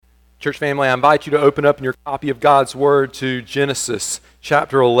Church family, I invite you to open up in your copy of God's Word to Genesis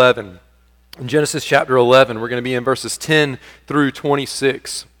chapter 11. In Genesis chapter 11, we're going to be in verses 10 through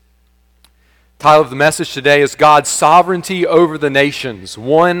 26. The title of the message today is God's Sovereignty Over the Nations,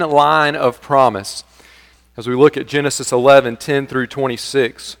 One Line of Promise. As we look at Genesis 11, 10 through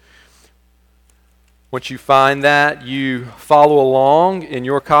 26. Once you find that, you follow along in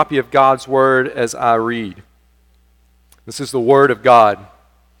your copy of God's Word as I read. This is the Word of God.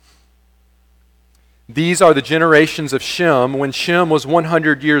 These are the generations of Shem. When Shem was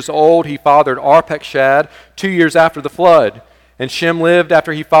 100 years old, he fathered Arpachshad 2 years after the flood. And Shem lived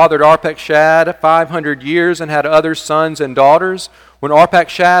after he fathered Arpachshad 500 years and had other sons and daughters. When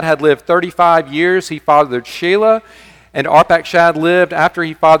Arpachshad had lived 35 years, he fathered Shelah. And Arpachshad lived after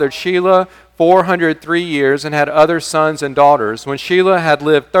he fathered Shelah 403 years and had other sons and daughters. When Shelah had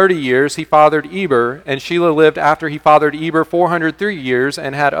lived 30 years, he fathered Eber. And Shelah lived after he fathered Eber 403 years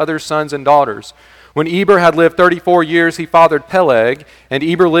and had other sons and daughters. When Eber had lived 34 years, he fathered Peleg, and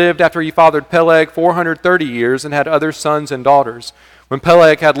Eber lived after he fathered Peleg 430 years and had other sons and daughters. When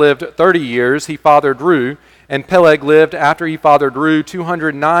Peleg had lived 30 years, he fathered Reu, and Peleg lived after he fathered Reu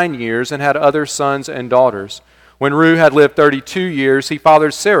 209 years and had other sons and daughters. When Reu had lived 32 years, he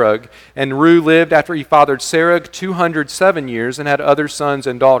fathered Serug, and Reu lived after he fathered Serug 207 years and had other sons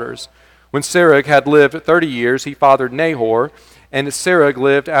and daughters. When Serug had lived 30 years, he fathered Nahor, and Serug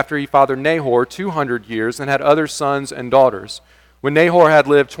lived after he fathered Nahor 200 years and had other sons and daughters. When Nahor had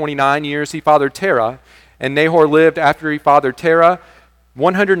lived 29 years, he fathered Terah, and Nahor lived after he fathered Terah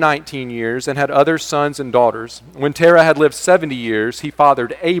 119 years and had other sons and daughters. When Terah had lived 70 years, he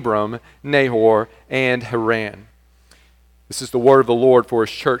fathered Abram, Nahor, and Haran. This is the word of the Lord for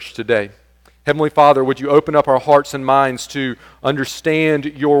his church today. Heavenly Father, would you open up our hearts and minds to understand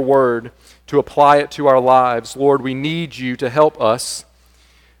your word, to apply it to our lives. Lord, we need you to help us,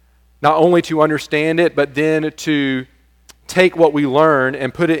 not only to understand it, but then to take what we learn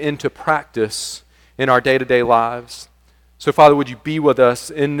and put it into practice in our day-to-day lives. So, Father, would you be with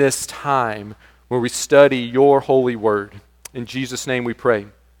us in this time where we study your holy word. In Jesus' name we pray.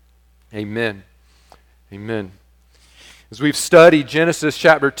 Amen. Amen. As we've studied Genesis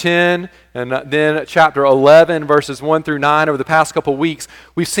chapter 10 and then chapter 11, verses 1 through 9 over the past couple weeks,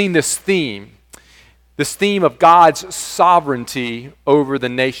 we've seen this theme of God's sovereignty over the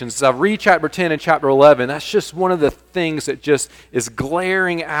nations. As I read chapter 10 and chapter 11, that's just one of the things that just is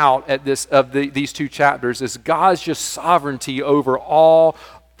glaring out at these two chapters, is God's just sovereignty over all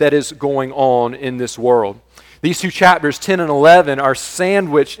that is going on in this world. These two chapters, 10 and 11, are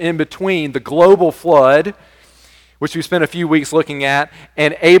sandwiched in between the global flood, which we spent a few weeks looking at,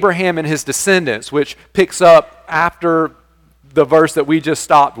 and Abraham and his descendants, which picks up after the verse that we just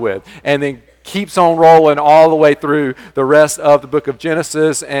stopped with, and then keeps on rolling all the way through the rest of the book of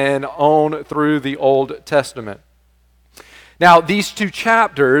Genesis and on through the Old Testament. Now, these two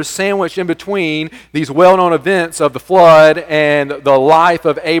chapters, sandwiched in between these well-known events of the flood and the life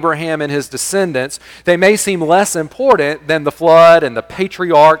of Abraham and his descendants, they may seem less important than the flood and the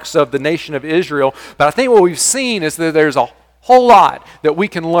patriarchs of the nation of Israel, but I think what we've seen is that there's a whole lot that we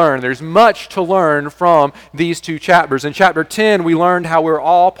can learn. There's much to learn from these two chapters. In chapter 10, we learned how we're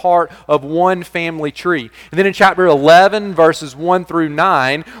all part of one family tree. And then in chapter 11, verses 1 through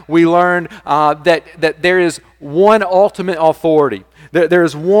 9, we learned that there is one ultimate authority. There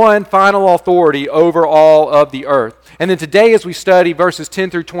is one final authority over all of the earth. And then today, as we study verses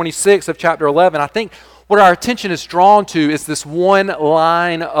 10 through 26 of chapter 11, I think what our attention is drawn to is this one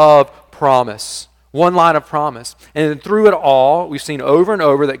line of promise. One line of promise. And through it all, we've seen over and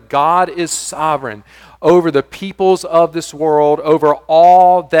over that God is sovereign over the peoples of this world, over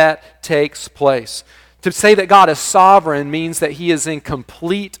all that takes place. To say that God is sovereign means that he is in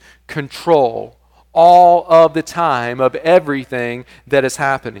complete control all of the time of everything that is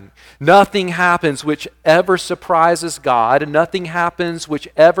happening. Nothing happens which ever surprises God, and nothing happens which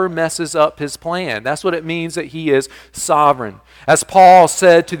ever messes up his plan. That's what it means that he is sovereign. As Paul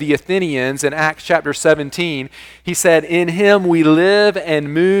said to the Athenians in Acts chapter 17, he said, "In him we live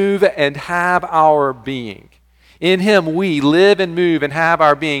and move and have our being." In him we live and move and have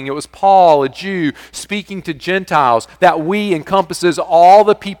our being. It was Paul, a Jew, speaking to Gentiles. That we encompasses all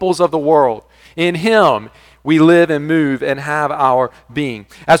the peoples of the world. In him we live and move and have our being.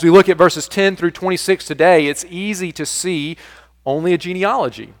 As we look at verses 10 through 26 today, it's easy to see only a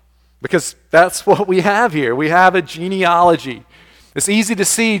genealogy, because that's what we have here. We have a genealogy. It's easy to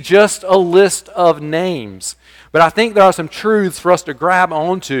see just a list of names. But I think there are some truths for us to grab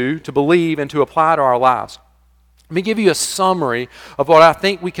onto, to believe, and to apply to our lives. Let me give you a summary of what I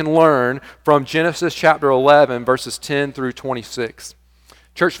think we can learn from Genesis chapter 11, verses 10 through 26.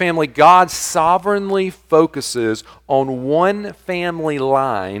 Church family, God sovereignly focuses on one family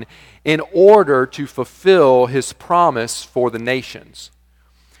line in order to fulfill His promise for the nations.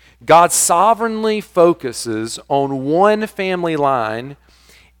 God sovereignly focuses on one family line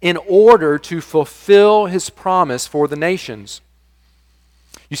in order to fulfill His promise for the nations.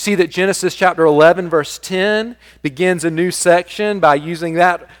 You see that Genesis chapter 11, verse 10 begins a new section by using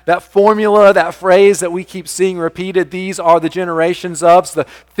that formula, that phrase that we keep seeing repeated, these are the generations of. It's the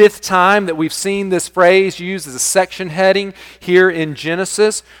fifth time that we've seen this phrase used as a section heading here in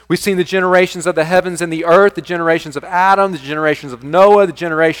Genesis. We've seen the generations of the heavens and the earth, the generations of Adam, the generations of Noah, the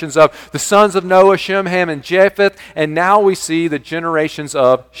generations of the sons of Noah, Shem, Ham, and Japheth, and now we see the generations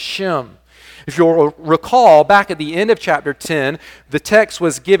of Shem. If you'll recall, back at the end of chapter 10, the text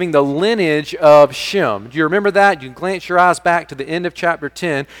was giving the lineage of Shem. Do you remember that? You can glance your eyes back to the end of chapter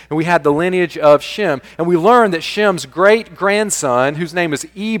 10, and we had the lineage of Shem. And we learned that Shem's great-grandson, whose name is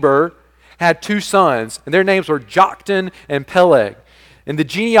Eber, had two sons, and their names were Joktan and Peleg. And the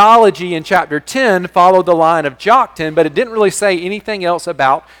genealogy in chapter 10 followed the line of Joktan, but it didn't really say anything else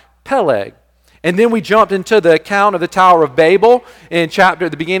about Peleg. And then we jumped into the account of the Tower of Babel in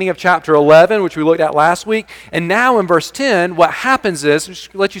the beginning of chapter 11, which we looked at last week. And now in verse 10, what happens is, just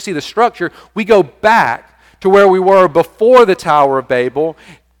to let you see the structure, we go back to where we were before the Tower of Babel,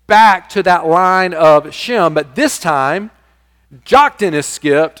 back to that line of Shem. But this time, Joktan is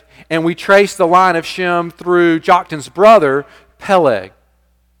skipped, and we trace the line of Shem through Joktan's brother, Peleg.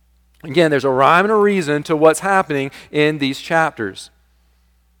 Again, there's a rhyme and a reason to what's happening in these chapters.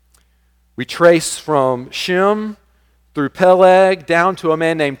 We trace from Shem through Peleg down to a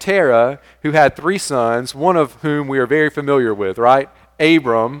man named Terah who had three sons, one of whom we are very familiar with, right?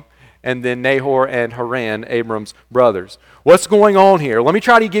 Abram, and then Nahor and Haran, Abram's brothers. What's going on here? Let me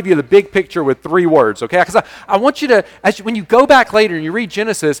try to give you the big picture with three words, okay? Because I want you to, when you go back later and you read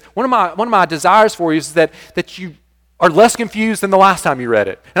Genesis, one of my desires for you is that you are less confused than the last time you read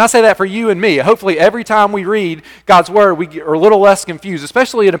it. And I say that for you and me. Hopefully every time we read God's Word, we are a little less confused,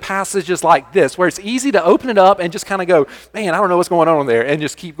 especially in passages like this, where it's easy to open it up and just kind of go, man, I don't know what's going on there, and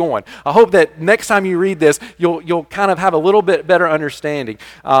just keep going. I hope that next time you read this, you'll kind of have a little bit better understanding.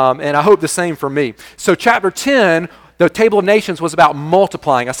 And I hope the same for me. So chapter 10, the table of nations was about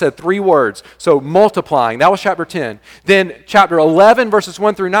multiplying. I said three words. So multiplying, that was chapter 10. Then chapter 11, verses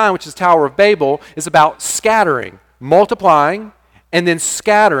 1 through 9, which is Tower of Babel, is about scattering. Multiplying, and then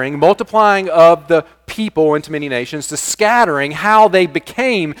scattering, multiplying of the people into many nations, to scattering, how they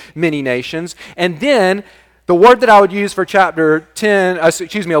became many nations. And then the word that I would use for chapter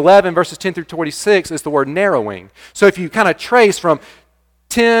 11, verses 10 through 26 is the word narrowing. So if you kind of trace from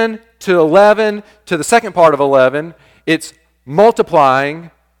 10 to 11 to the second part of 11, it's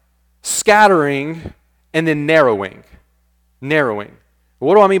multiplying, scattering, and then narrowing. Narrowing.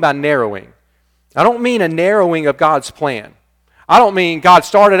 What do I mean by narrowing? I don't mean a narrowing of God's plan. I don't mean God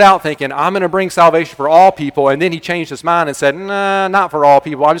started out thinking, I'm going to bring salvation for all people, and then He changed His mind and said, nah, not for all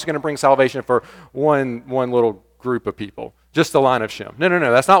people. I'm just going to bring salvation for one little group of people, just the line of Shem. No.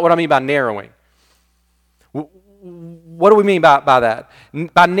 That's not what I mean by narrowing. What do we mean by that?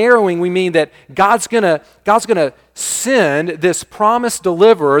 By narrowing, we mean that God's going to send this promised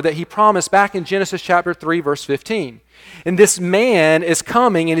deliverer that He promised back in Genesis chapter 3, verse 15. And this man is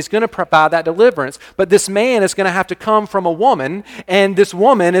coming, and he's going to provide that deliverance. But this man is going to have to come from a woman, and this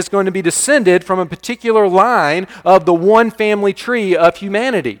woman is going to be descended from a particular line of the one family tree of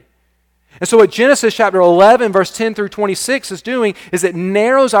humanity. And so what Genesis chapter 11, verse 10 through 26 is doing is it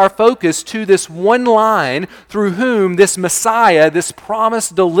narrows our focus to this one line through whom this Messiah, this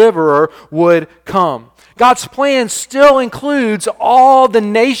promised deliverer, would come. God's plan still includes all the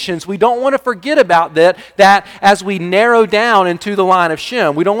nations. We don't want to forget about that as we narrow down into the line of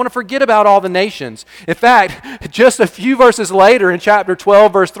Shem. We don't want to forget about all the nations. In fact, just a few verses later in chapter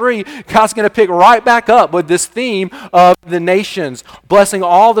 12, verse 3, God's going to pick right back up with this theme of the nations, blessing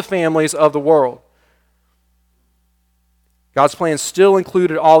all the families of the world. God's plan still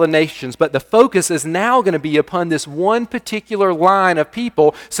included all the nations, but the focus is now going to be upon this one particular line of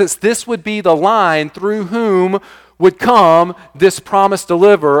people, since this would be the line through whom would come this promised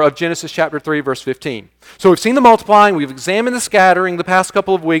deliverer of Genesis chapter 3, verse 15. So we've seen the multiplying, we've examined the scattering the past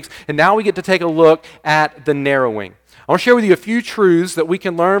couple of weeks, and now we get to take a look at the narrowing. I want to share with you a few truths that we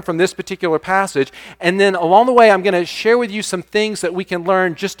can learn from this particular passage, and then along the way I'm going to share with you some things that we can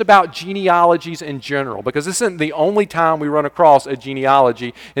learn just about genealogies in general, because this isn't the only time we run across a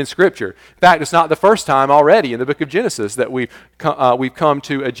genealogy in Scripture. In fact, it's not the first time already in the book of Genesis that we've come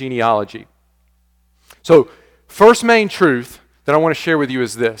to a genealogy. So, first main truth that I want to share with you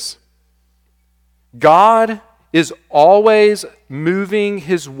is this. God is always moving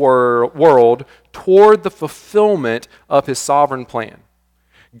his world toward the fulfillment of his sovereign plan.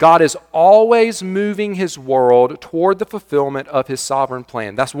 God is always moving his world toward the fulfillment of his sovereign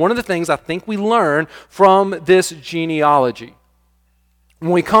plan. That's one of the things I think we learn from this genealogy.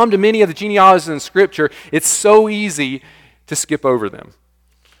 When we come to many of the genealogies in Scripture, it's so easy to skip over them.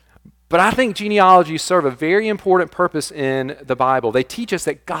 But I think genealogies serve a very important purpose in the Bible. They teach us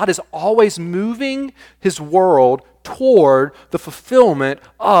that God is always moving his world toward the fulfillment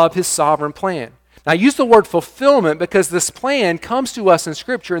of his sovereign plan. Now, I use the word fulfillment because this plan comes to us in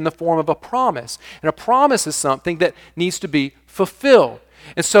Scripture in the form of a promise. And a promise is something that needs to be fulfilled.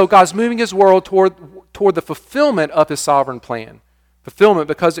 And so God's moving his world toward the fulfillment of his sovereign plan. Fulfillment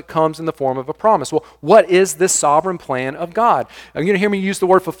because it comes in the form of a promise. Well, what is this sovereign plan of God? You're going to hear me use the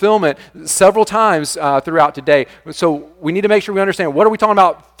word fulfillment several times throughout today. So we need to make sure we understand, what are we talking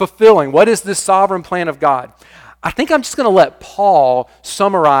about fulfilling? What is this sovereign plan of God? I think I'm just going to let Paul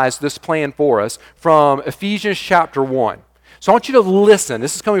summarize this plan for us from Ephesians chapter 1. So I want you to listen.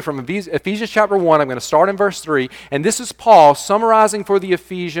 This is coming from Ephesians chapter 1. I'm going to start in verse 3. And this is Paul summarizing for the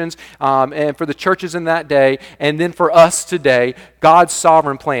Ephesians and for the churches in that day, and then for us today, God's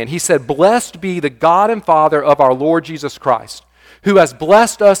sovereign plan. He said, "Blessed be the God and Father of our Lord Jesus Christ, who has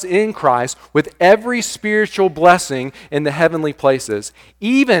blessed us in Christ with every spiritual blessing in the heavenly places,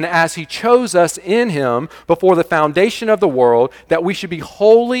 even as he chose us in him before the foundation of the world, that we should be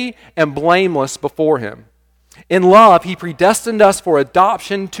holy and blameless before him. In love, he predestined us for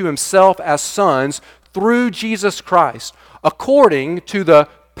adoption to himself as sons through Jesus Christ, according to the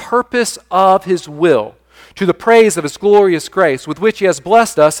purpose of his will, to the praise of his glorious grace, with which he has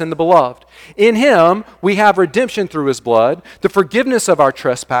blessed us in the beloved. In him we have redemption through his blood, the forgiveness of our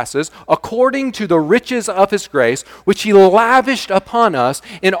trespasses, according to the riches of his grace, which he lavished upon us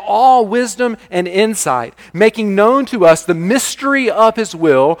in all wisdom and insight, making known to us the mystery of his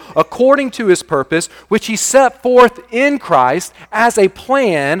will, according to his purpose, which he set forth in Christ as a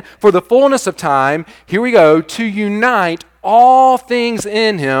plan for the fullness of time," here we go, "to unite all things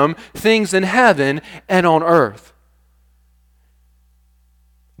in him, things in heaven and on earth."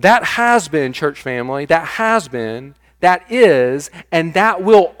 That has been, church family, that has been, that is, and that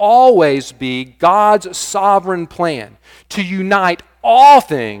will always be God's sovereign plan, to unite all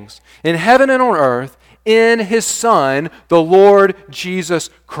things in heaven and on earth in his Son, the Lord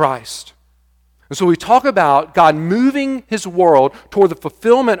Jesus Christ. And so we talk about God moving his world toward the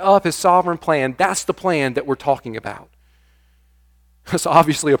fulfillment of his sovereign plan. That's the plan that we're talking about. It's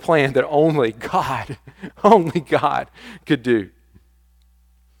obviously a plan that only God could do.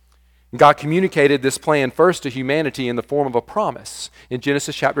 God communicated this plan first to humanity in the form of a promise in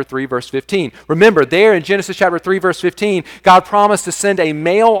Genesis chapter 3, verse 15. Remember, there in Genesis chapter 3, verse 15, God promised to send a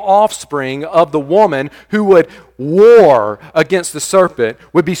male offspring of the woman who would war against the serpent,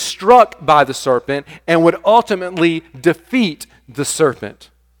 would be struck by the serpent, and would ultimately defeat the serpent.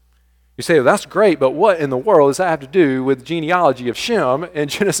 You say, well, that's great, but what in the world does that have to do with the genealogy of Shem in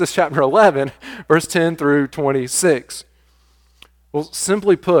Genesis chapter 11, verse 10 through 26? Well,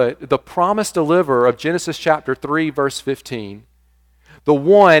 simply put, the promised deliverer of Genesis chapter 3, verse 15, the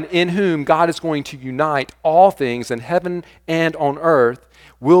one in whom God is going to unite all things in heaven and on earth,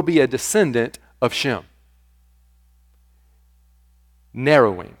 will be a descendant of Shem.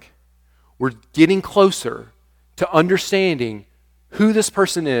 Narrowing. We're getting closer to understanding who this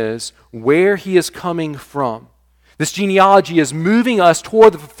person is, where he is coming from. This genealogy is moving us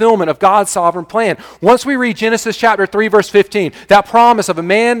toward the fulfillment of God's sovereign plan. Once we read Genesis chapter 3, verse 15, that promise of a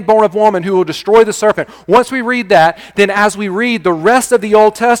man born of woman who will destroy the serpent, once we read that, then as we read the rest of the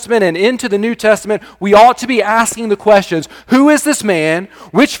Old Testament and into the New Testament, we ought to be asking the questions, who is this man?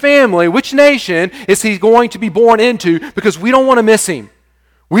 Which family, which nation is he going to be born into? Because we don't want to miss him.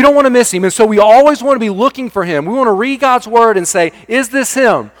 We don't want to miss him, and so we always want to be looking for him. We want to read God's word and say, is this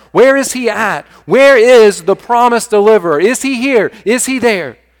him? Where is he at? Where is the promised deliverer? Is he here? Is he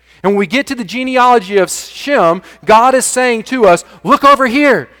there? And when we get to the genealogy of Shem, God is saying to us, look over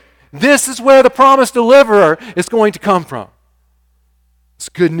here. This is where the promised deliverer is going to come from. It's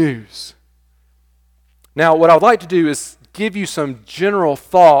good news. Now, what I would like to do is give you some general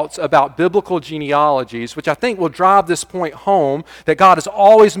thoughts about biblical genealogies, which I think will drive this point home, that God is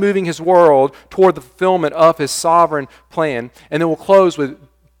always moving his world toward the fulfillment of his sovereign plan. And then we'll close with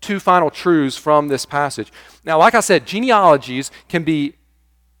two final truths from this passage. Now, like I said, genealogies can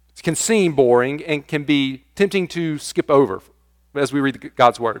seem boring and can be tempting to skip over as we read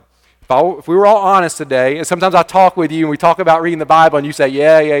God's word. If we were all honest today, and sometimes I talk with you and we talk about reading the Bible and you say,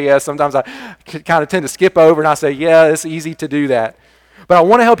 yeah. Sometimes I kind of tend to skip over and I say, yeah, it's easy to do that. But I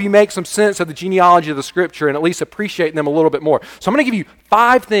want to help you make some sense of the genealogy of the Scripture and at least appreciate them a little bit more. So I'm going to give you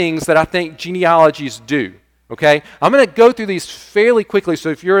 5 things that I think genealogies do. Okay? I'm going to go through these fairly quickly, so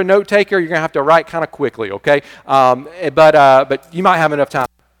if you're a note taker, you're going to have to write kind of quickly, okay? But you might have enough time.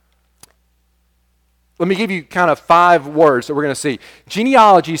 Let me give you kind of 5 words that we're going to see.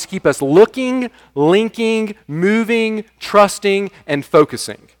 Genealogies keep us looking, linking, moving, trusting, and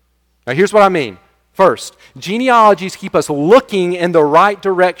focusing. Now here's what I mean. First, genealogies keep us looking in the right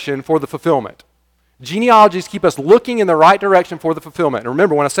direction for the fulfillment. Genealogies keep us looking in the right direction for the fulfillment. And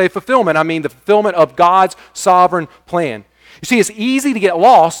remember, when I say fulfillment, I mean the fulfillment of God's sovereign plan. You see, it's easy to get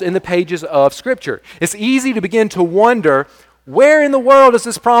lost in the pages of Scripture. It's easy to begin to wonder, where in the world is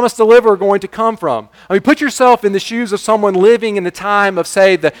this promised deliverer going to come from? I mean, put yourself in the shoes of someone living in the time of,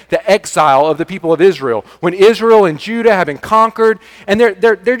 say, the exile of the people of Israel, when Israel and Judah have been conquered, and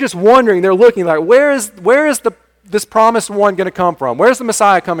they're just wondering, they're looking like, where is this promised one going to come from? Where's the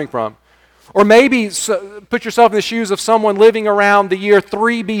Messiah coming from? Or maybe put yourself in the shoes of someone living around the year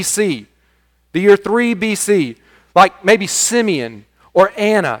 3 BC. The year 3 BC, like maybe Simeon or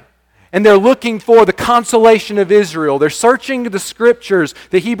Anna. And they're looking for the consolation of Israel. They're searching the Scriptures,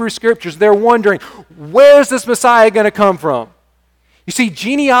 the Hebrew Scriptures. They're wondering, where's this Messiah going to come from? You see,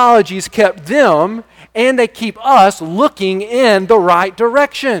 genealogies kept them and they keep us looking in the right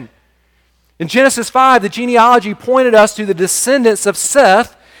direction. In Genesis 5, the genealogy pointed us to the descendants of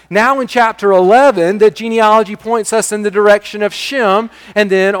Seth. Now in chapter 11, the genealogy points us in the direction of Shem and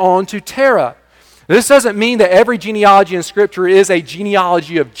then on to Terah. This doesn't mean that every genealogy in Scripture is a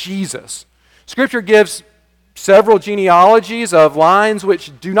genealogy of Jesus. Scripture gives several genealogies of lines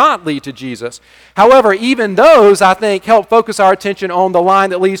which do not lead to Jesus. However, even those, I think, help focus our attention on the line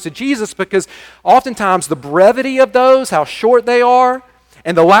that leads to Jesus, because oftentimes the brevity of those, how short they are,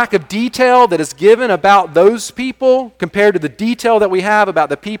 and the lack of detail that is given about those people compared to the detail that we have about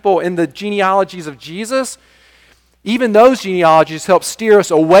the people in the genealogies of Jesus, even those genealogies help steer us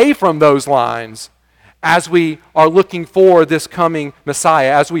away from those lines as we are looking for this coming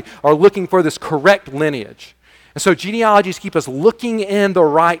Messiah, as we are looking for this correct lineage. And so genealogies keep us looking in the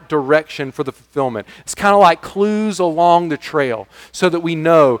right direction for the fulfillment. It's kind of like clues along the trail so that we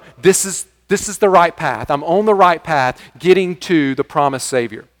know this is the right path. I'm on the right path getting to the promised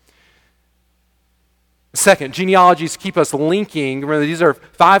Savior. Second, genealogies keep us linking. Remember, these are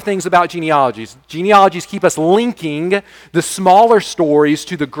 5 things about genealogies. Genealogies keep us linking the smaller stories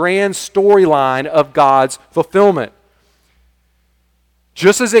to the grand storyline of God's fulfillment.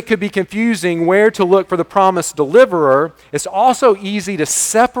 Just as it could be confusing where to look for the promised deliverer, it's also easy to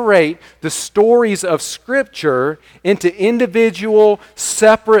separate the stories of Scripture into individual,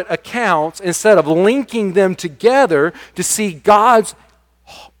 separate accounts instead of linking them together to see God's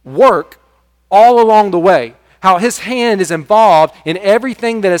work all along the way. How His hand is involved in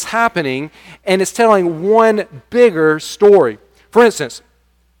everything that is happening, and it's telling one bigger story. For instance,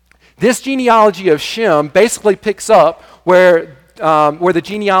 this genealogy of Shem basically picks up where the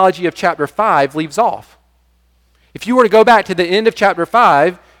genealogy of chapter 5 leaves off. If you were to go back to the end of chapter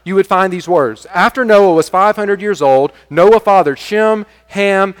 5, you would find these words. After Noah was 500 years old, Noah fathered Shem,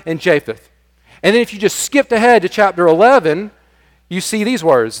 Ham, and Japheth. And then if you just skipped ahead to chapter 11, you see these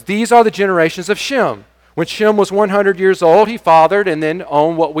words. These are the generations of Shem. When Shem was 100 years old, he fathered, and then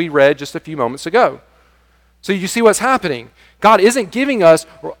on what we read just a few moments ago. So you see what's happening. God isn't giving us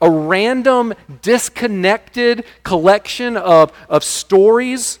a random, disconnected collection of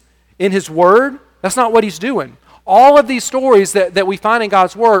stories in His Word. That's not what He's doing. All of these stories that we find in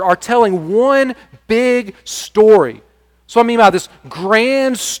God's Word are telling one big story. So I mean by this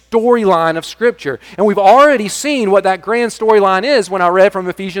grand storyline of Scripture. And we've already seen what that grand storyline is when I read from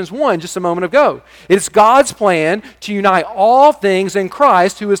Ephesians 1 just a moment ago. It's God's plan to unite all things in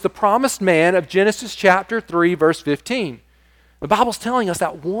Christ, who is the promised man of Genesis chapter 3, verse 15. The Bible's telling us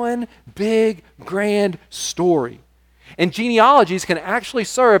that one big, grand story. And genealogies can actually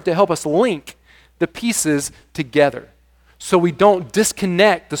serve to help us link the pieces together, so we don't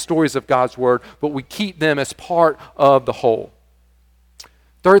disconnect the stories of God's Word, but we keep them as part of the whole.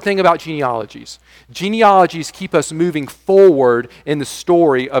 Third thing about genealogies. Genealogies keep us moving forward in the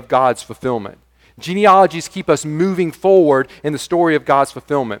story of God's fulfillment. Genealogies keep us moving forward in the story of God's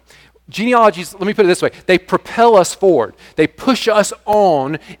fulfillment. Genealogies, let me put it this way, they propel us forward. They push us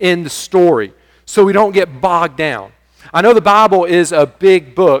on in the story so we don't get bogged down. I know the Bible is a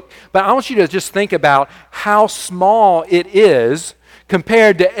big book, but I want you to just think about how small it is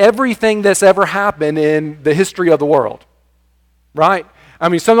compared to everything that's ever happened in the history of the world, right? I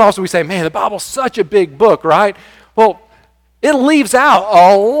mean, sometimes we say, man, the Bible's such a big book, right? Well, it leaves out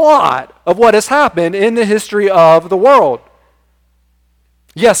a lot of what has happened in the history of the world.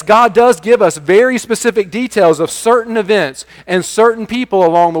 Yes, God does give us very specific details of certain events and certain people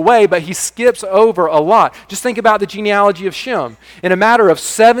along the way, but he skips over a lot. Just think about the genealogy of Shem. In a matter of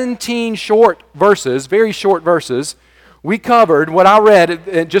 17 short verses, very short verses, we covered what I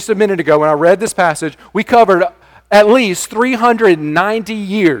read just a minute ago when I read this passage. We covered at least 390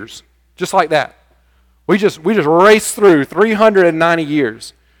 years, just like that. We just raced through 390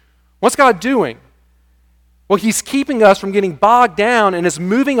 years. What's God doing? Well, he's keeping us from getting bogged down and is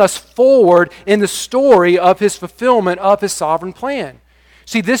moving us forward in the story of his fulfillment of his sovereign plan.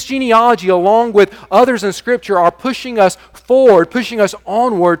 See, this genealogy, along with others in Scripture, are pushing us forward, pushing us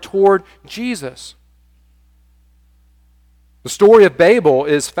onward toward Jesus. The story of Babel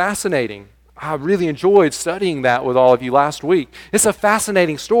is fascinating. I really enjoyed studying that with all of you last week. It's a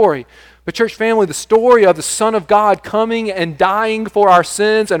fascinating story. But church family, the story of the Son of God coming and dying for our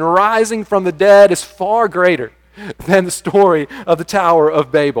sins and rising from the dead is far greater than the story of the Tower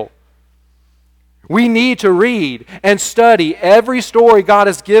of Babel. We need to read and study every story God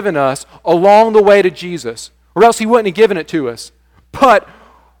has given us along the way to Jesus, or else he wouldn't have given it to us. But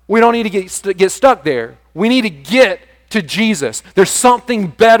we don't need to get stuck there. We need to get to Jesus. There's something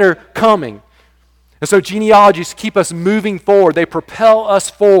better coming. And so genealogies keep us moving forward. They propel us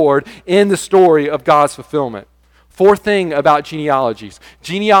forward in the story of God's fulfillment. Fourth thing about genealogies.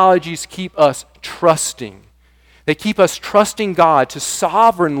 Genealogies keep us trusting. They keep us trusting God to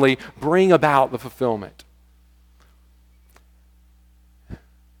sovereignly bring about the fulfillment.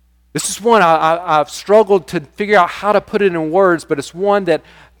 This is one I've struggled to figure out how to put it in words, but it's one that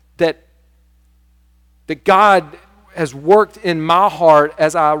God has worked in my heart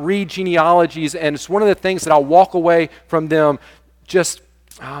as I read genealogies, and it's one of the things that I walk away from them just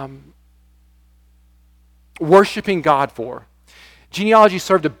worshiping God for. Genealogies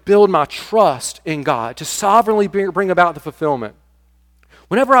serve to build my trust in God, to sovereignly bring about the fulfillment.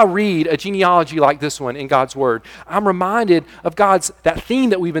 Whenever I read a genealogy like this one in God's Word, I'm reminded of that theme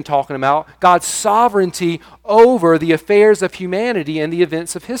that we've been talking about, God's sovereignty over the affairs of humanity and the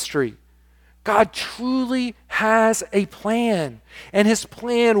events of history. God truly has a plan, and his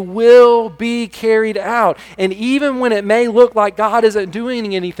plan will be carried out. And even when it may look like God isn't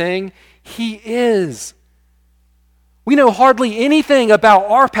doing anything, he is. We know hardly anything about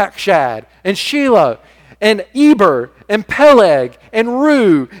Arpachshad and Shelah and Eber and Peleg and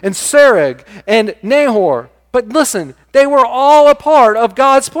Ru and Serug and Nahor. But listen, they were all a part of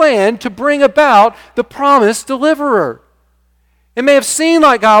God's plan to bring about the promised deliverer. It may have seemed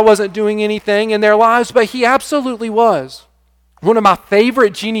like God wasn't doing anything in their lives, but he absolutely was. One of my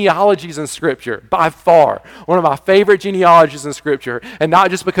favorite genealogies in Scripture, by far, one of my favorite genealogies in Scripture, and not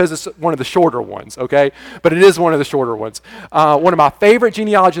just because it's one of the shorter ones, okay, but it is one of the shorter ones. One of my favorite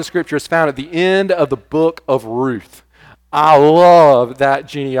genealogies in Scripture is found at the end of the book of Ruth. I love that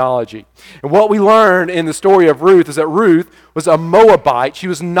genealogy. And what we learn in the story of Ruth is that Ruth was a Moabite. She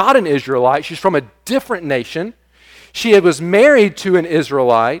was not an Israelite. She's from a different nation. She was married to an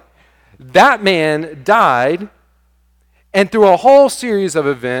Israelite. That man died, and through a whole series of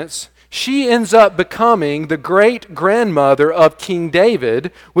events, she ends up becoming the great-grandmother of King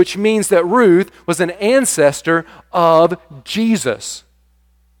David, which means that Ruth was an ancestor of Jesus.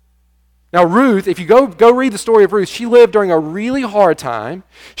 Now Ruth, if you go read the story of Ruth, she lived during a really hard time.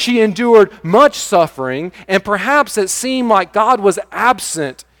 She endured much suffering, and perhaps it seemed like God was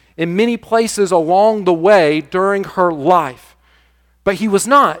absent in many places along the way during her life. But he was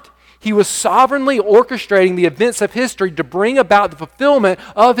not. He was sovereignly orchestrating the events of history to bring about the fulfillment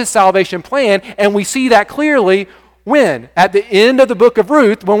of his salvation plan, and we see that clearly when? At the end of the book of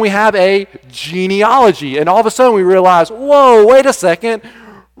Ruth, when we have a genealogy, and all of a sudden we realize, whoa, wait a second,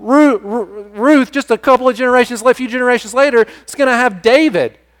 Ruth, just a few generations later, is going to have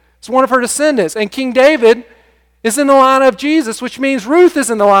David. It's one of her descendants, and King David is in the line of Jesus, which means Ruth is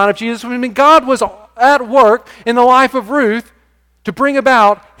in the line of Jesus, which means God was at work in the life of Ruth to bring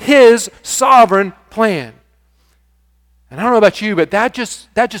about his sovereign plan. And I don't know about you, but that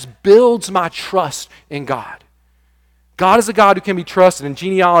just builds my trust in God. God is a God who can be trusted, and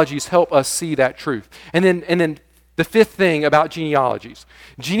genealogies help us see that truth. And then the fifth thing about genealogies.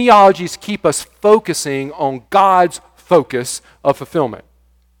 Genealogies keep us focusing on God's focus of fulfillment.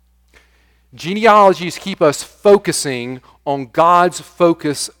 Genealogies keep us focusing on God's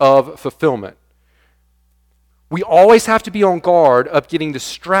focus of fulfillment. We always have to be on guard of getting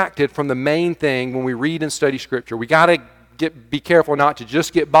distracted from the main thing when we read and study Scripture. We got to be careful not to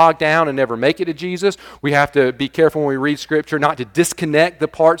just get bogged down and never make it to Jesus. We have to be careful when we read Scripture not to disconnect the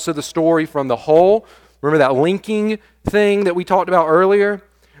parts of the story from the whole. Remember that linking thing that we talked about earlier?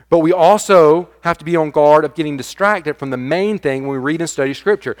 But we also have to be on guard of getting distracted from the main thing when we read and study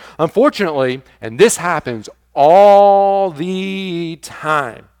Scripture. Unfortunately, and this happens all the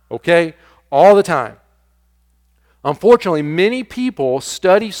time, okay? All the time. Unfortunately, many people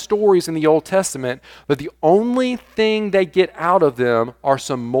study stories in the Old Testament, but the only thing they get out of them are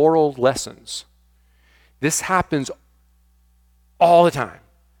some moral lessons. This happens all the time.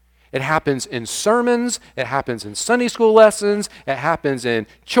 It happens in sermons, it happens in Sunday school lessons, it happens in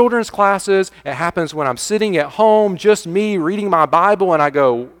children's classes, it happens when I'm sitting at home, just me reading my Bible, and I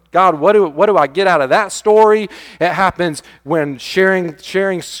go, God, what do I get out of that story? It happens when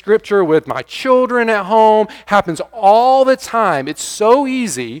sharing Scripture with my children at home. It happens all the time. It's so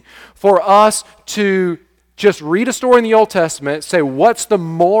easy for us to just read a story in the Old Testament, say, what's the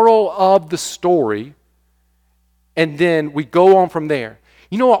moral of the story? And then we go on from there.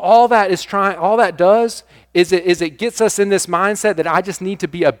 You know what all that does is it gets us in this mindset that I just need to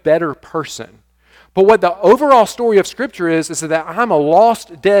be a better person. But what the overall story of Scripture is that I'm a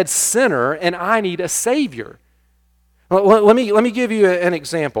lost, dead sinner and I need a Savior. Let me give you an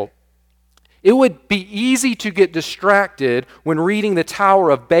example. It would be easy to get distracted when reading the Tower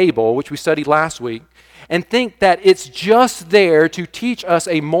of Babel, which we studied last week, and think that it's just there to teach us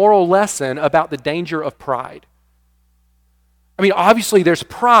a moral lesson about the danger of pride. I mean, obviously there's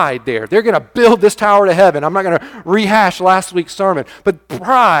pride there. They're going to build this tower to heaven. I'm not going to rehash last week's sermon, but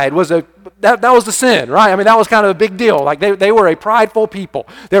pride was that was the sin, right? I mean, that was kind of a big deal. Like they were a prideful people.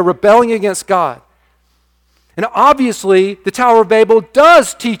 They're rebelling against God. And obviously, the Tower of Babel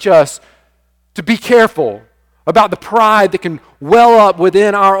does teach us to be careful about the pride that can well up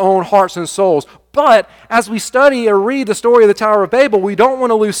within our own hearts and souls. But as we study or read the story of the Tower of Babel, we don't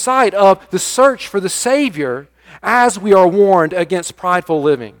want to lose sight of the search for the Savior as we are warned against prideful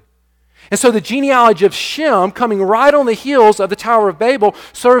living. And so the genealogy of Shem, coming right on the heels of the Tower of Babel,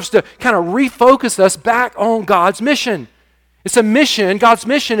 serves to kind of refocus us back on God's mission. It's a mission. God's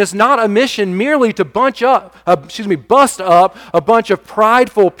mission is not a mission merely to bust up a bunch of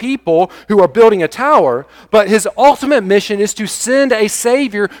prideful people who are building a tower, but his ultimate mission is to send a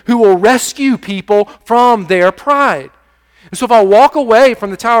Savior who will rescue people from their pride. And so if I walk away from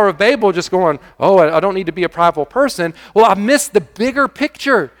the Tower of Babel just going, oh, I don't need to be a prideful person, well, I missed the bigger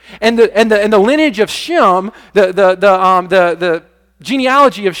picture. And the lineage of Shem, the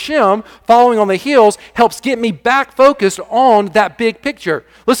genealogy of Shem following on the heels helps get me back focused on that big picture.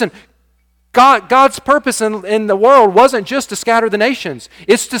 Listen, God's purpose in the world wasn't just to scatter the nations.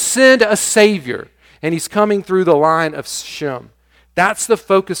 It's to send a Savior. And he's coming through the line of Shem. That's the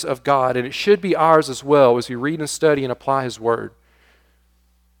focus of God, and it should be ours as well as we read and study and apply his word.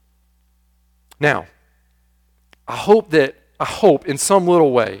 Now, I hope in some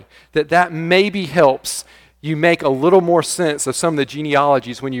little way that maybe helps you make a little more sense of some of the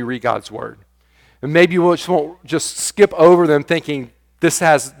genealogies when you read God's word. And maybe you won't just skip over them thinking, this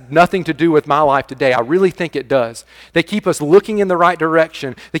has nothing to do with my life today. I really think it does. They keep us looking in the right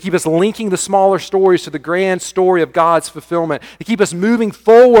direction. They keep us linking the smaller stories to the grand story of God's fulfillment. They keep us moving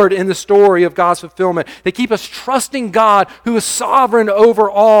forward in the story of God's fulfillment. They keep us trusting God who is sovereign over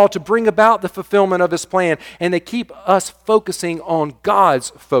all to bring about the fulfillment of his plan. And they keep us focusing on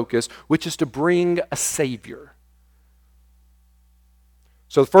God's focus, which is to bring a Savior.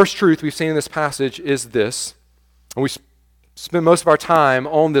 So the first truth we've seen in this passage is this, and we spend most of our time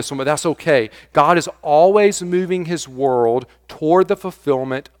on this one, but that's okay. God is always moving his world toward the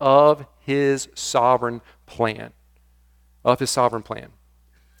fulfillment of his sovereign plan.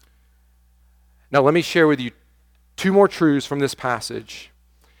 Now let me share with you two more truths from this passage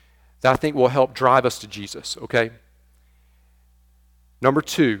that I think will help drive us to Jesus, okay? Number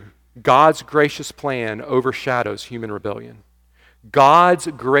two, God's gracious plan overshadows human rebellion. God's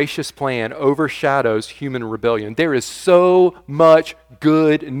gracious plan overshadows human rebellion. There is so much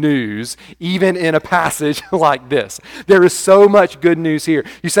good news, even in a passage like this. There is so much good news here.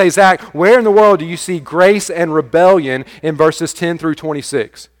 You say, Zach, where in the world do you see grace and rebellion in verses 10 through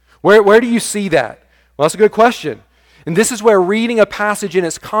 26? Where do you see that? Well, that's a good question. And this is where reading a passage in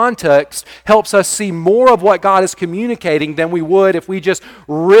its context helps us see more of what God is communicating than we would if we just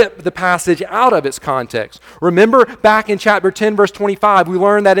rip the passage out of its context. Remember back in chapter 10, verse 25, we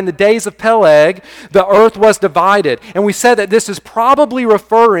learned that in the days of Peleg, the earth was divided. And we said that this is probably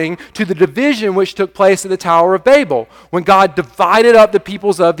referring to the division which took place at the Tower of Babel, when God divided up the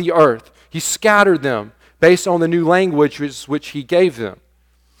peoples of the earth. He scattered them based on the new language which he gave them.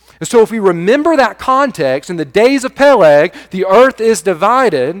 And so if we remember that context, in the days of Peleg, the earth is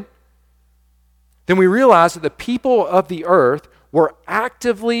divided, then we realize that the people of the earth were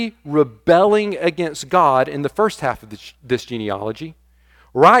actively rebelling against God in the first half of this genealogy,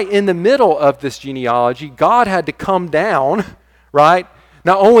 right in the middle of this genealogy, God had to come down, right?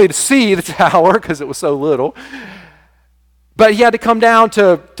 Not only to see the tower, because it was so little, but he had to come down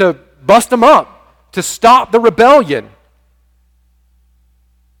to bust them up, to stop the rebellion.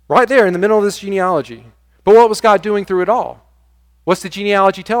 Right there in the middle of this genealogy. But what was God doing through it all? What's the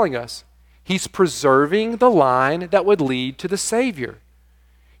genealogy telling us? He's preserving the line that would lead to the Savior.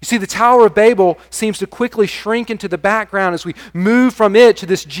 You see, the Tower of Babel seems to quickly shrink into the background as we move from it to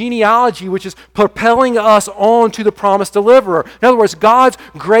this genealogy, which is propelling us on to the promised deliverer. In other words, God's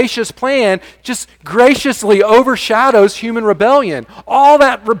gracious plan just graciously overshadows human rebellion. All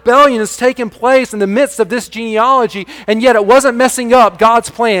that rebellion has taken place in the midst of this genealogy, and yet it wasn't messing up God's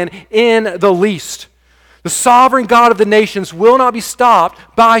plan in the least. The sovereign God of the nations will not be stopped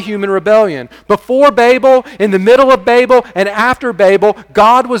by human rebellion. Before Babel, in the middle of Babel, and after Babel,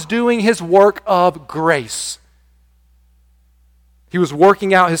 God was doing his work of grace. He was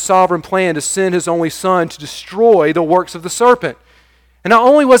working out his sovereign plan to send his only Son to destroy the works of the serpent. And not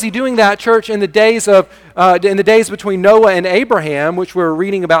only was he doing that, church, in the days between Noah and Abraham, which we're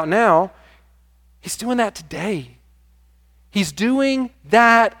reading about now, he's doing that today. He's doing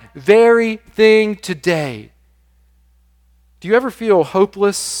that very thing today. Do you ever feel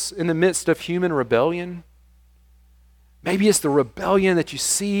hopeless in the midst of human rebellion? Maybe it's the rebellion that you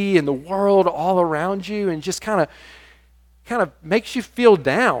see in the world all around you and just kind of makes you feel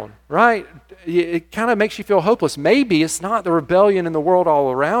down, right? It kind of makes you feel hopeless. Maybe it's not the rebellion in the world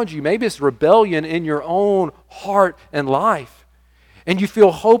all around you. Maybe it's rebellion in your own heart and life. And you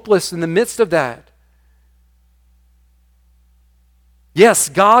feel hopeless in the midst of that. Yes,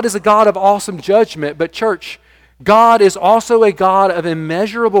 God is a God of awesome judgment, but church, God is also a God of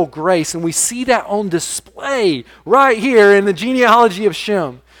immeasurable grace, and we see that on display right here in the genealogy of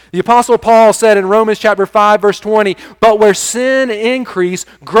Shem. The Apostle Paul said in Romans chapter 5, verse 20, "But where sin increased,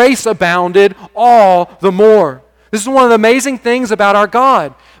 grace abounded all the more." This is one of the amazing things about our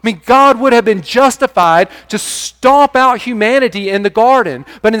God. I mean, God would have been justified to stomp out humanity in the garden,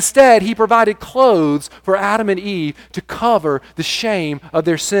 but instead he provided clothes for Adam and Eve to cover the shame of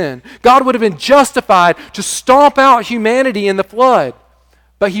their sin. God would have been justified to stomp out humanity in the flood,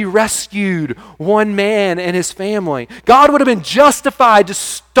 but he rescued one man and his family. God would have been justified to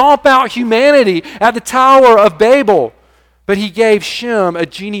stomp out humanity at the Tower of Babel, but he gave Shem a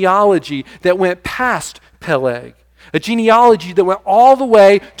genealogy that went past Peleg. A genealogy that went all the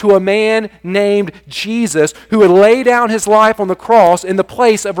way to a man named Jesus who would lay down his life on the cross in the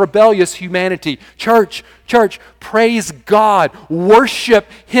place of rebellious humanity. Church, praise God. Worship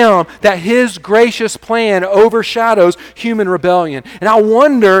him that his gracious plan overshadows human rebellion. And I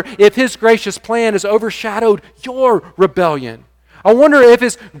wonder if his gracious plan has overshadowed your rebellion. I wonder if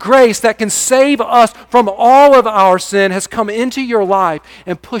his grace that can save us from all of our sin has come into your life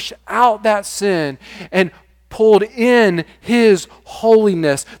and pushed out that sin and pulled in his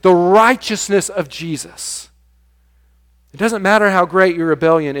holiness, the righteousness of Jesus. It doesn't matter how great your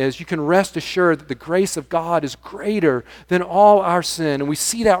rebellion is, you can rest assured that the grace of God is greater than all our sin. And we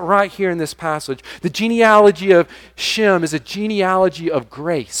see that right here in this passage. The genealogy of Shem is a genealogy of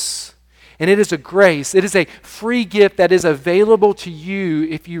grace. And it is a grace, it is a free gift that is available to you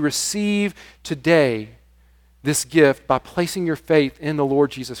if you receive today this gift by placing your faith in the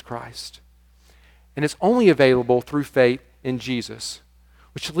Lord Jesus Christ. And it's only available through faith in Jesus,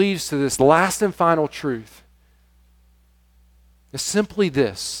 which leads to this last and final truth. It's simply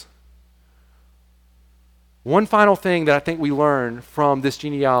this. One final thing that I think we learn from this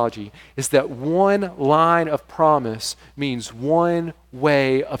genealogy is that one line of promise means one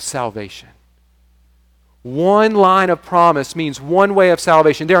way of salvation. One line of promise means one way of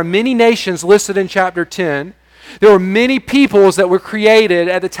salvation. There are many nations listed in chapter 10. There were many peoples that were created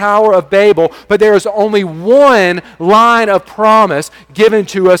at the Tower of Babel, but there is only one line of promise given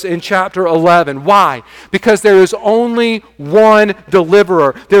to us in chapter 11. Why? Because there is only one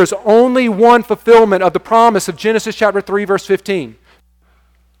deliverer. There is only one fulfillment of the promise of Genesis chapter 3, verse 15.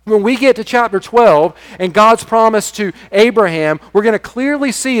 When we get to chapter 12 and God's promise to Abraham, we're going to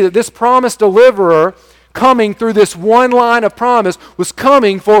clearly see that this promised deliverer coming through this one line of promise was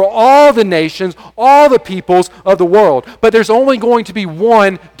coming for all the nations, all the peoples of the world. But there's only going to be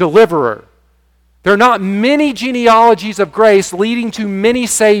one deliverer. There are not many genealogies of grace leading to many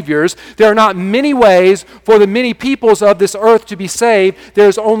saviors. There are not many ways for the many peoples of this earth to be saved. There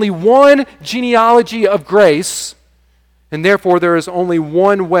is only one genealogy of grace, and therefore there is only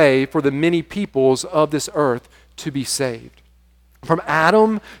one way for the many peoples of this earth to be saved. From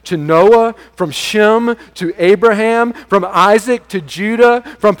Adam to Noah, from Shem to Abraham, from Isaac to Judah,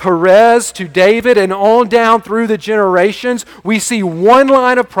 from Perez to David, and on down through the generations, we see one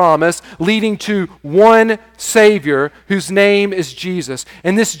line of promise leading to one Savior whose name is Jesus.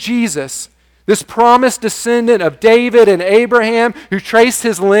 And this Jesus, this promised descendant of David and Abraham, who traced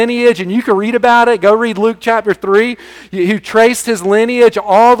his lineage, and you can read about it, go read Luke chapter 3, who traced his lineage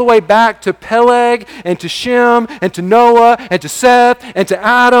all the way back to Peleg, and to Shem, and to Noah, and to Seth, and to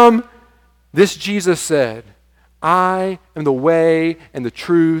Adam. This Jesus said, I am the way, and the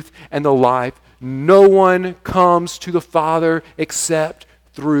truth, and the life. No one comes to the Father except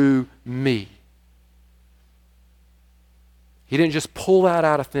through me. He didn't just pull that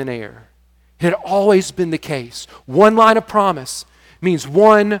out of thin air. It had always been the case. One line of promise means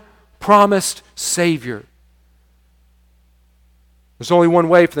one promised Savior. There's only one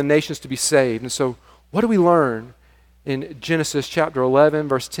way for the nations to be saved. And so what do we learn in Genesis chapter 11,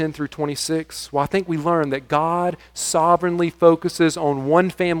 verse 10 through 26? Well, I think we learn that God sovereignly focuses on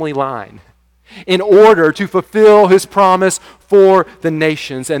one family line in order to fulfill His promise for the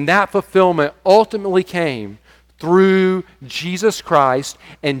nations. And that fulfillment ultimately came through Jesus Christ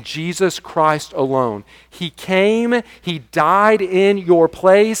and Jesus Christ alone. He came, He died in your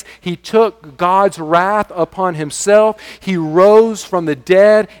place, He took God's wrath upon Himself, He rose from the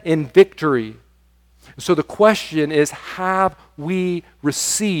dead in victory. So the question is, have we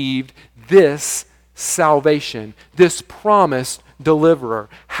received this salvation, this promised deliverer?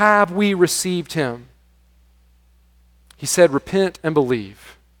 Have we received Him? He said, repent and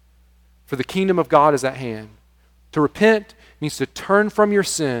believe, for the kingdom of God is at hand. To repent means to turn from your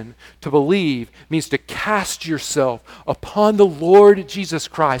sin. To believe means to cast yourself upon the Lord Jesus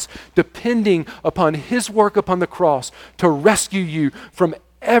Christ, depending upon His work upon the cross to rescue you from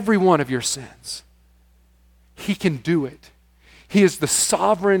every one of your sins. He can do it. He is the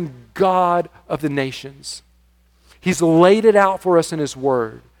sovereign God of the nations. He's laid it out for us in His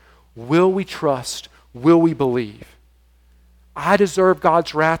Word. Will we trust? Will we believe? I deserve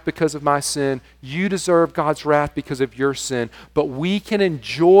God's wrath because of my sin. You deserve God's wrath because of your sin. But we can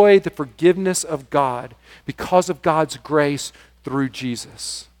enjoy the forgiveness of God because of God's grace through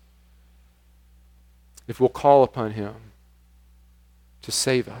Jesus, if we'll call upon Him to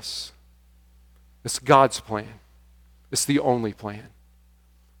save us. It's God's plan. It's the only plan.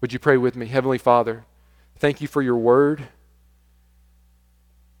 Would you pray with me? Heavenly Father, thank You for Your Word.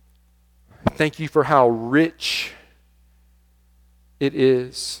 Thank You for how rich it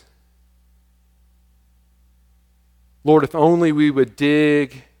is. Lord, if only we would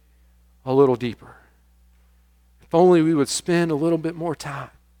dig a little deeper. If only we would spend a little bit more time.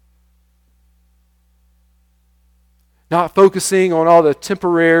 Not focusing on all the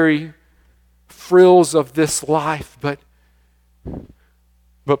temporary frills of this life, but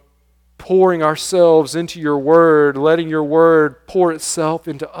pouring ourselves into Your Word, letting Your Word pour itself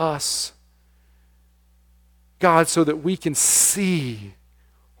into us. God, so that we can see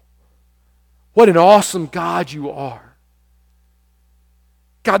what an awesome God You are.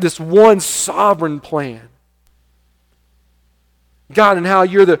 God, this one sovereign plan. God, and how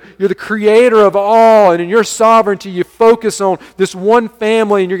you're the creator of all, and in Your sovereignty you focus on this one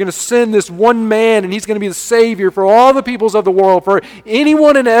family, and You're going to send this one man, and he's going to be the Savior for all the peoples of the world, for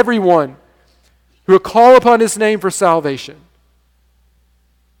anyone and everyone who will call upon His name for salvation.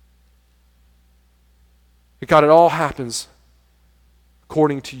 But God, it all happens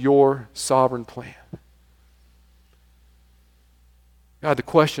according to Your sovereign plan. God, the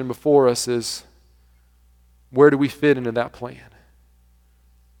question before us is, where do we fit into that plan?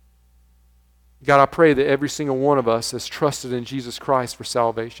 God, I pray that every single one of us has trusted in Jesus Christ for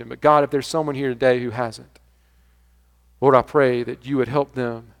salvation. But God, if there's someone here today who hasn't, Lord, I pray that You would help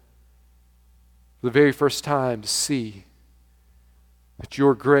them for the very first time to see that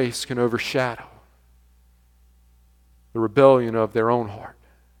Your grace can overshadow the rebellion of their own heart.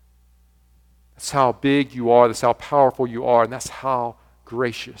 That's how big You are, that's how powerful You are, and that's how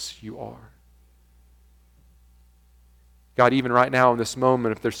gracious You are. God, even right now in this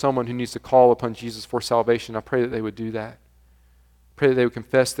moment, if there's someone who needs to call upon Jesus for salvation, I pray that they would do that. I pray that they would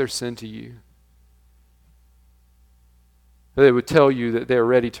confess their sin to You. That they would tell You that they are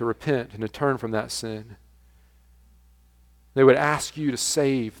ready to repent and to turn from that sin. They would ask You to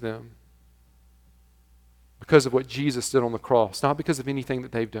save them because of what Jesus did on the cross, not because of anything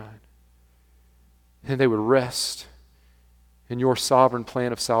that they've done. And they would rest in Your sovereign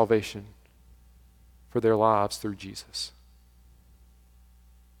plan of salvation for their lives through Jesus.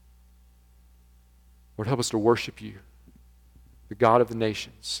 Lord, help us to worship You, the God of the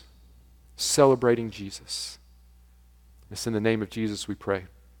nations, celebrating Jesus. It's in the name of Jesus we pray.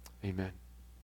 Amen.